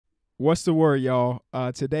What's the word, y'all?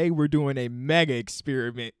 Today we're doing a mega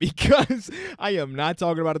experiment because I am not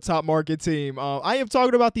talking about a top market team. I am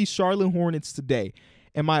talking about the Charlotte Hornets today.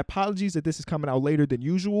 And my apologies that this is coming out later than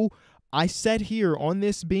usual. I sat here on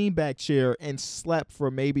this beanbag chair and slept for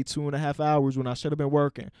maybe 2.5 hours when I should have been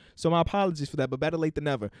working. So my apologies for that, but better late than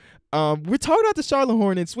never. We're talking about the Charlotte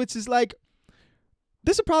Hornets, which is like,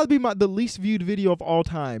 this would probably be the least viewed video of all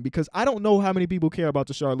time because I don't know how many people care about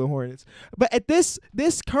the Charlotte Hornets. But at this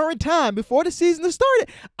current time, before the season has started,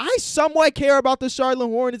 I somewhat care about the Charlotte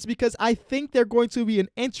Hornets because I think they're going to be an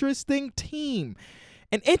interesting team.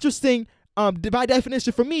 And interesting, by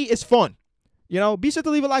definition for me, is fun. You know, be sure to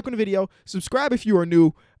leave a like on the video. Subscribe if you are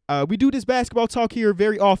new. We do this basketball talk here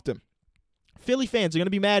very often. Philly fans are going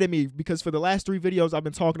to be mad at me because for the last 3 videos, I've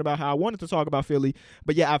been talking about how I wanted to talk about Philly.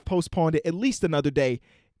 But yeah, I've postponed it at least another day.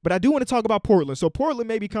 But I do want to talk about Portland. So Portland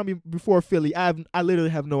may be coming before Philly. I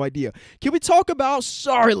literally have no idea. Can we talk about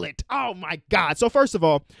Charlotte? Oh, my God. So first of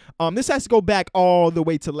all, this has to go back all the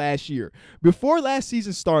way to last year. Before last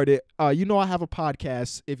season started, you know I have a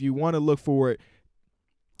podcast. If you want to look for it,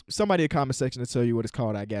 somebody in the comment section to tell you what it's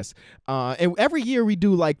called, I guess. And every year we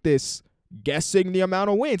do like this, guessing the amount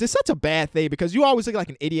of wins. It's such a bad thing because you always look like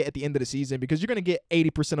an idiot at the end of the season because you're going to get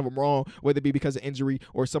 80% of them wrong, whether it be because of injury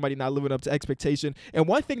or somebody not living up to expectation. And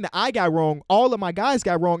one thing that I got wrong, all of my guys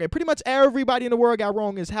got wrong, and pretty much everybody in the world got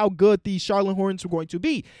wrong is how good the Charlotte Hornets were going to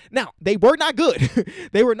be. Now, they were not good.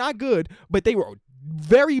 They were not good, but they were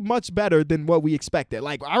very much better than what we expected.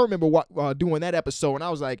 Like, I remember doing that episode, and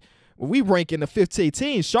I was like, when we rank in the 15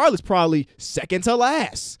 teams, Charlotte's probably second to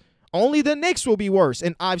last. Only the Knicks will be worse.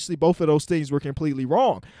 And obviously both of those things were completely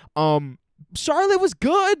wrong. Charlotte was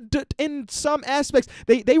good in some aspects.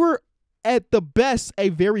 They were at the best a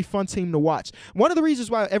very fun team to watch. One of the reasons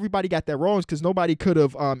why everybody got that wrong is because nobody could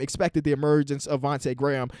have expected the emergence of Vontae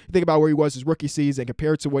Graham. Think about where he was his rookie season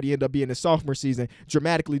compared to what he ended up being his sophomore season.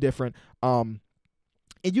 Dramatically different.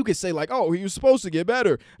 And you could say, like, oh, he was supposed to get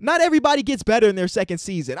better. Not everybody gets better in their second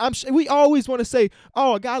season. We always want to say,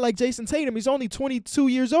 oh, a guy like Jason Tatum, he's only 22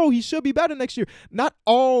 years old. He should be better next year. Not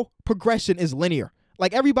all progression is linear.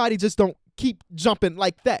 Like, everybody just don't keep jumping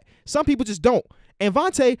like that. Some people just don't. And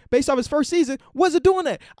Vontae, based off his first season, wasn't doing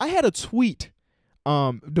that. I had a tweet.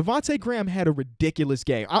 Devontae Graham had a ridiculous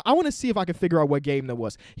game. I want to see if I can figure out what game that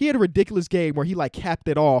was. He had a ridiculous game where he like capped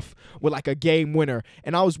it off with like a game winner.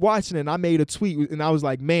 And I was watching it and I made a tweet and I was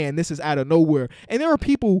like, man, this is out of nowhere. And there were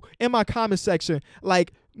people in my comment section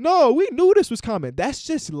like, no, we knew this was coming. That's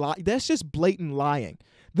just blatant lying.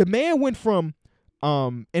 The man went from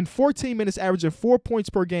in 14 minutes averaging 4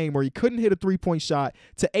 points per game where he couldn't hit a 3-point shot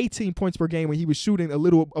to 18 points per game when he was shooting a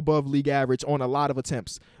little above league average on a lot of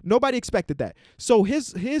attempts. Nobody expected that. So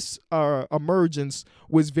his emergence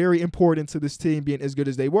was very important to this team being as good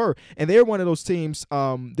as they were. And they're one of those teams,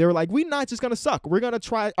 they were like, we're not just going to suck. We're going to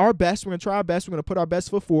try our best. We're going to try our best. We're going to put our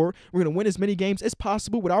best foot forward. We're going to win as many games as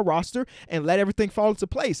possible with our roster and let everything fall into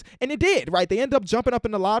place. And it did, right? They end up jumping up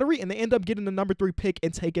in the lottery and they end up getting the number 3 pick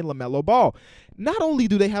and taking LaMelo Ball. Not only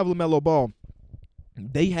do they have LaMelo Ball,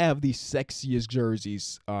 they have the sexiest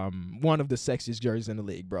jerseys, one of the sexiest jerseys in the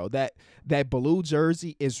league, bro. That blue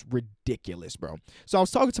jersey is ridiculous, bro. So I was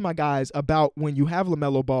talking to my guys about when you have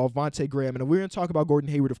LaMelo Ball, Vontae Graham, and we're going to talk about Gordon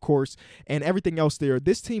Hayward, of course, and everything else there.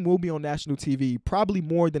 This team will be on national TV probably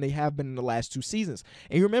more than they have been in the last 2 seasons.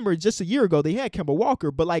 And you remember just a year ago, they had Kemba Walker,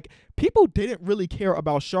 but like people didn't really care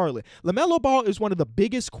about Charlotte. LaMelo Ball is one of the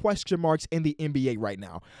biggest question marks in the NBA right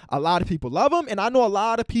now. A lot of people love him, and I know a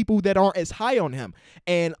lot of people that aren't as high on him.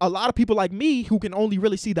 And a lot of people like me who can only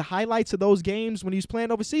really see the highlights of those games when he's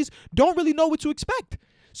playing overseas don't really know what to expect.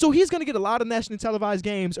 So he's going to get a lot of nationally televised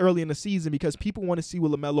games early in the season because people want to see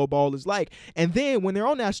what LaMelo Ball is like. And then when they're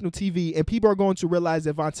on national TV and people are going to realize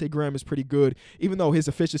that Vontae Graham is pretty good, even though his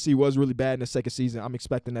efficiency was really bad in the second season, I'm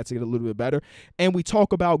expecting that to get a little bit better. And we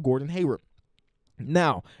talk about Gordon Hayward.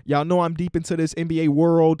 Now, y'all know I'm deep into this NBA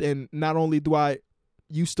world, and not only do I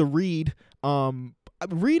used to read,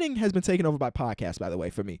 reading has been taken over by podcasts, by the way,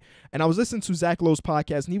 for me. And I was listening to Zach Lowe's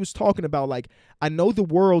podcast, and he was talking about, like, I know the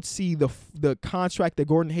world see the contract that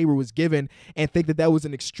Gordon Hayward was given and think that was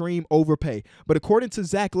an extreme overpay. But according to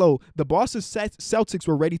Zach Lowe, the Boston Celtics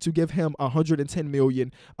were ready to give him $110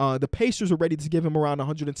 million. The Pacers were ready to give him around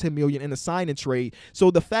 $110 million in a sign-and trade. So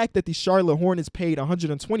the fact that the Charlotte Hornets paid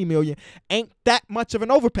 $120 million ain't that much of an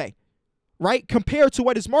overpay, right, compared to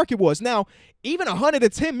what his market was. Now, even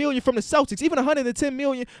 $110 million from the Celtics, even $110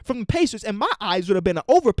 million from the Pacers, in my eyes, would have been an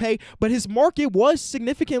overpay, but his market was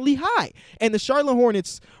significantly high. And the Charlotte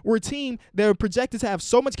Hornets were a team that were projected to have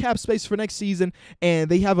so much cap space for next season, and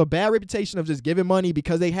they have a bad reputation of just giving money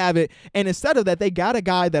because they have it. And instead of that, they got a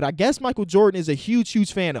guy that I guess Michael Jordan is a huge,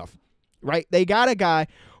 huge fan of. right? They got a guy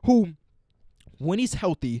who, when he's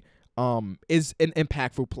healthy, is an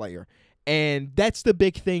impactful player. And that's the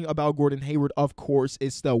big thing about Gordon Hayward, of course,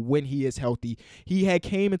 is the when he is healthy. He had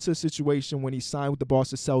came into a situation when he signed with the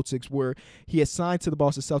Boston Celtics where he had signed to the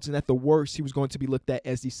Boston Celtics, and at the worst, he was going to be looked at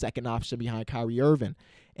as the second option behind Kyrie Irving.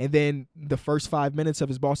 And then the first 5 minutes of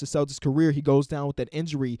his Boston Celtics career, he goes down with that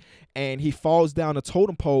injury, and he falls down a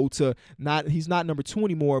totem pole to he's not number 2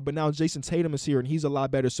 anymore, but now Jason Tatum is here, and he's a lot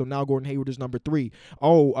better, so now Gordon Hayward is number 3.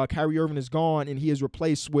 Kyrie Irving is gone, and he is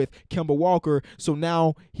replaced with Kemba Walker, so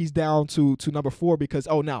now he's down to number 4 because,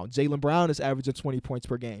 now Jaylen Brown is averaging 20 points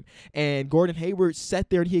per game. And Gordon Hayward sat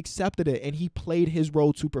there, and he accepted it, and he played his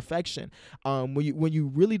role to perfection. When you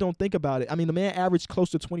really don't think about it, I mean, the man averaged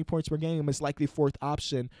close to 20 points per game, and is likely 4th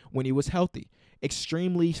option when he was healthy.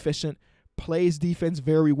 Extremely efficient, plays defense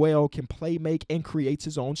very well, can play make, and creates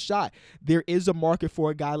his own shot. There is a market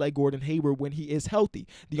for a guy like Gordon Hayward when he is healthy.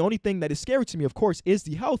 The only thing that is scary to me, of course, is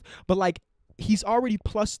the health, but he's already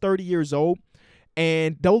plus 30 years old,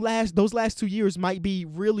 and those last 2 years might be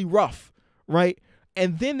really rough, right?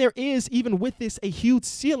 And then there is, even with this, a huge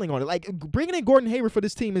ceiling on it. Bringing in Gordon Hayward for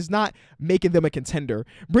this team is not making them a contender.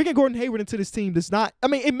 Bringing Gordon Hayward into this team does not,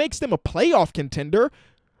 it makes them a playoff contender,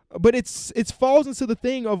 but it falls into the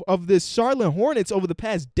thing of this Charlotte Hornets over the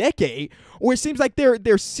past decade, where it seems like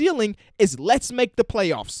their ceiling is let's make the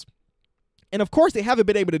playoffs. And of course, they haven't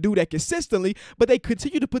been able to do that consistently, but they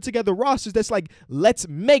continue to put together rosters that's like, let's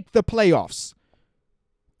make the playoffs.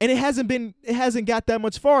 And it hasn't got that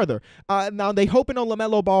much farther. Now, they hoping on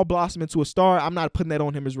LaMelo Ball blossom into a star. I'm not putting that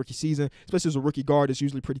on him his rookie season, especially as a rookie guard. It's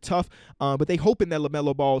usually pretty tough. But they hoping that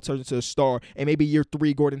LaMelo Ball turns into a star. And maybe year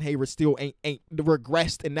 3, Gordon Hayward still ain't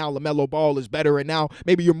regressed. And now LaMelo Ball is better. And now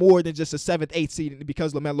maybe you're more than just a 7th, 8th seed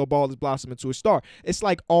because LaMelo Ball is blossoming into a star. It's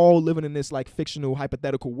like all living in this fictional,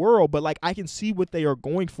 hypothetical world. But I can see what they are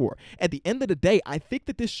going for. At the end of the day, I think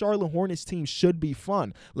that this Charlotte Hornets team should be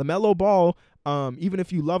fun. LaMelo Ball, even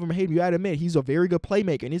if you love him or hate him, you gotta admit he's a very good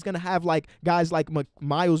playmaker, and he's gonna have guys like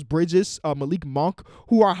Miles Bridges, Malik Monk,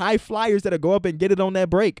 who are high flyers that'll go up and get it on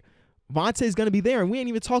that break. Vontae's gonna be there, and we ain't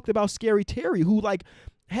even talked about Scary Terry, who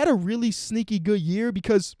had a really sneaky good year,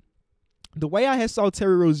 because the way I had saw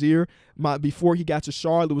Terry Rozier before he got to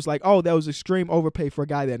Charlotte was that was extreme overpay for a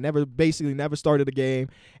guy that never started a game,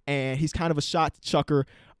 and he's kind of a shot chucker.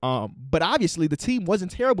 But obviously the team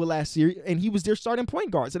wasn't terrible last year, and he was their starting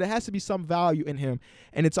point guard, so there has to be some value in him.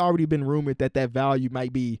 And it's already been rumored that value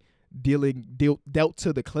might be dealt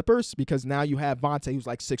to the Clippers, because now you have Vontae, who's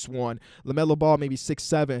 6'1", LaMelo Ball maybe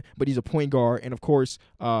 6'7", but he's a point guard, and of course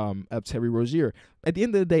Terry Rozier. At the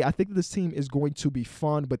end of the day, I think this team is going to be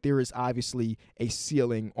fun, but there is obviously a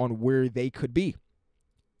ceiling on where they could be.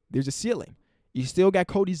 There's a ceiling. You still got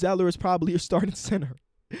Cody Zeller as probably your starting center.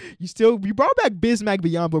 You brought back Bismack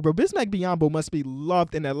Biyombo, bro. Bismack Biyombo must be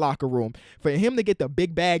loved in that locker room. For him to get the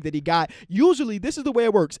big bag that he got, usually this is the way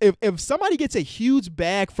it works. If somebody gets a huge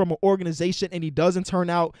bag from an organization and he doesn't turn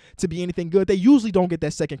out to be anything good, they usually don't get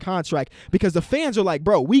that second contract, because the fans are like,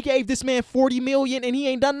 bro, we gave this man $40 million and he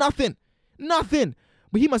ain't done nothing. Nothing.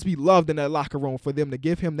 But he must be loved in that locker room for them to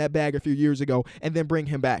give him that bag a few years ago and then bring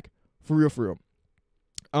him back. For real.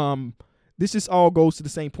 This just all goes to the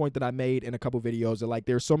same point that I made in a couple videos. That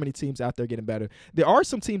there are so many teams out there getting better. There are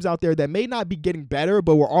some teams out there that may not be getting better,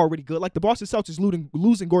 but were already good. Like the Boston Celtics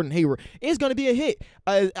losing Gordon Hayward is going to be a hit.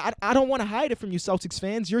 I don't want to hide it from you, Celtics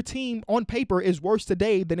fans. Your team on paper is worse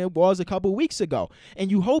today than it was a couple weeks ago. And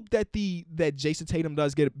you hope that Jason Tatum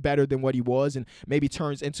does get better than what he was and maybe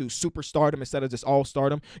turns into superstardom instead of just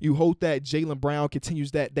all-stardom. You hope that Jaylen Brown continues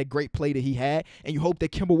that great play that he had. And you hope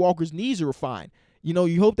that Kemba Walker's knees are refined.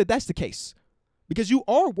 You hope that that's the case, because you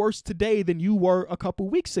are worse today than you were a couple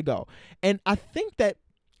weeks ago. And I think that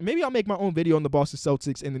maybe I'll make my own video on the Boston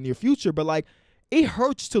Celtics in the near future, but it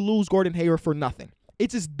hurts to lose Gordon Hayward for nothing.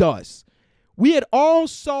 It just does. We had all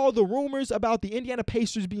saw the rumors about the Indiana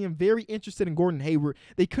Pacers being very interested in Gordon Hayward.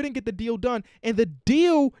 They couldn't get the deal done, and the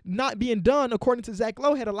deal not being done, according to Zach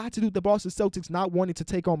Lowe, had a lot to do with the Boston Celtics not wanting to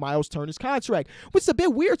take on Miles Turner's contract, which is a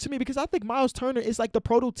bit weird to me, because I think Miles Turner is the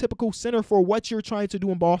prototypical center for what you're trying to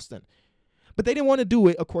do in Boston. But they didn't want to do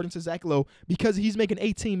it, according to Zach Lowe, because he's making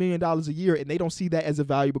 $18 million a year, and they don't see that as a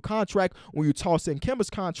valuable contract when you toss in Kemba's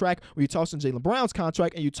contract, when you toss in Jaylen Brown's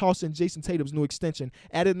contract, and you toss in Jason Tatum's new extension.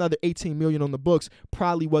 Added another $18 million on the books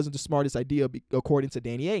probably wasn't the smartest idea, according to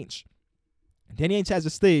Danny Ainge. Danny Ainge has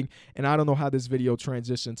this thing, and I don't know how this video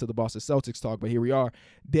transitioned to the Boston Celtics talk, but here we are.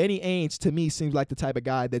 Danny Ainge, to me, seems like the type of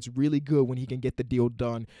guy that's really good when he can get the deal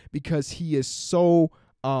done, because he is so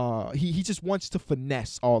he just wants to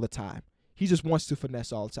finesse all the time. He just wants to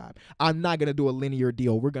finesse all the time. I'm not gonna do a linear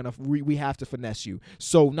deal. We have to finesse you.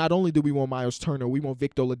 So not only do we want Miles Turner, we want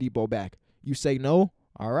Victor Oladipo back. You say no,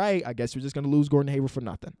 all right. I guess we're just gonna lose Gordon Hayward for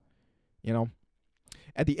nothing. You know.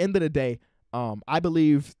 At the end of the day, I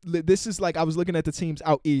believe this is like I was looking at the teams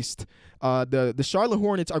out east. The Charlotte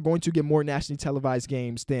Hornets are going to get more nationally televised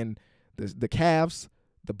games than the Cavs,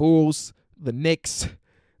 the Bulls, the Knicks.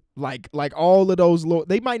 Like all of those,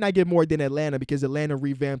 they might not get more than Atlanta because Atlanta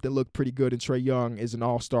revamped and looked pretty good, and Trae Young is an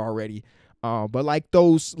all-star already. But like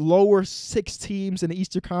those lower 6 teams in the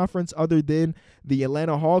Eastern Conference, other than the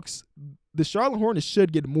Atlanta Hawks, the Charlotte Hornets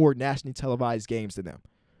should get more nationally televised games than them,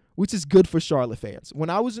 which is good for Charlotte fans. When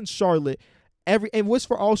I was in Charlotte, and it was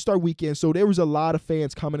for All-Star Weekend, so there was a lot of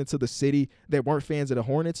fans coming into the city that weren't fans of the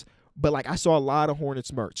Hornets. But like I saw a lot of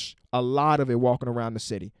Hornets merch, a lot of it walking around the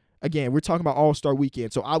city. Again, we're talking about All-Star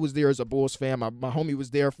Weekend. So I was there as a Bulls fan. My homie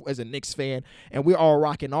was there as a Knicks fan. And we're all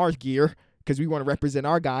rocking our gear because we want to represent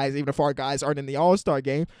our guys, even if our guys aren't in the All-Star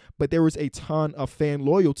game. But there was a ton of fan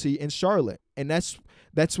loyalty in Charlotte. And that's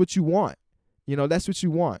what you want. You know, that's what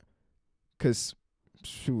you want. Because,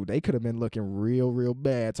 shoot, they could have been looking real, real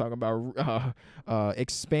bad talking about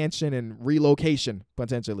expansion and relocation,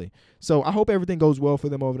 potentially. So I hope everything goes well for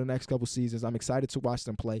them over the next couple seasons. I'm excited to watch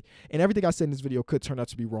them play. And everything I said in this video could turn out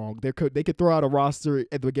to be wrong. They could throw out a roster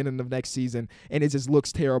at the beginning of next season, and it just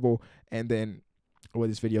looks terrible. And then, well,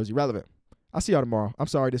 this video is irrelevant. I'll see y'all tomorrow. I'm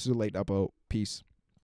sorry this is a late upload. Peace.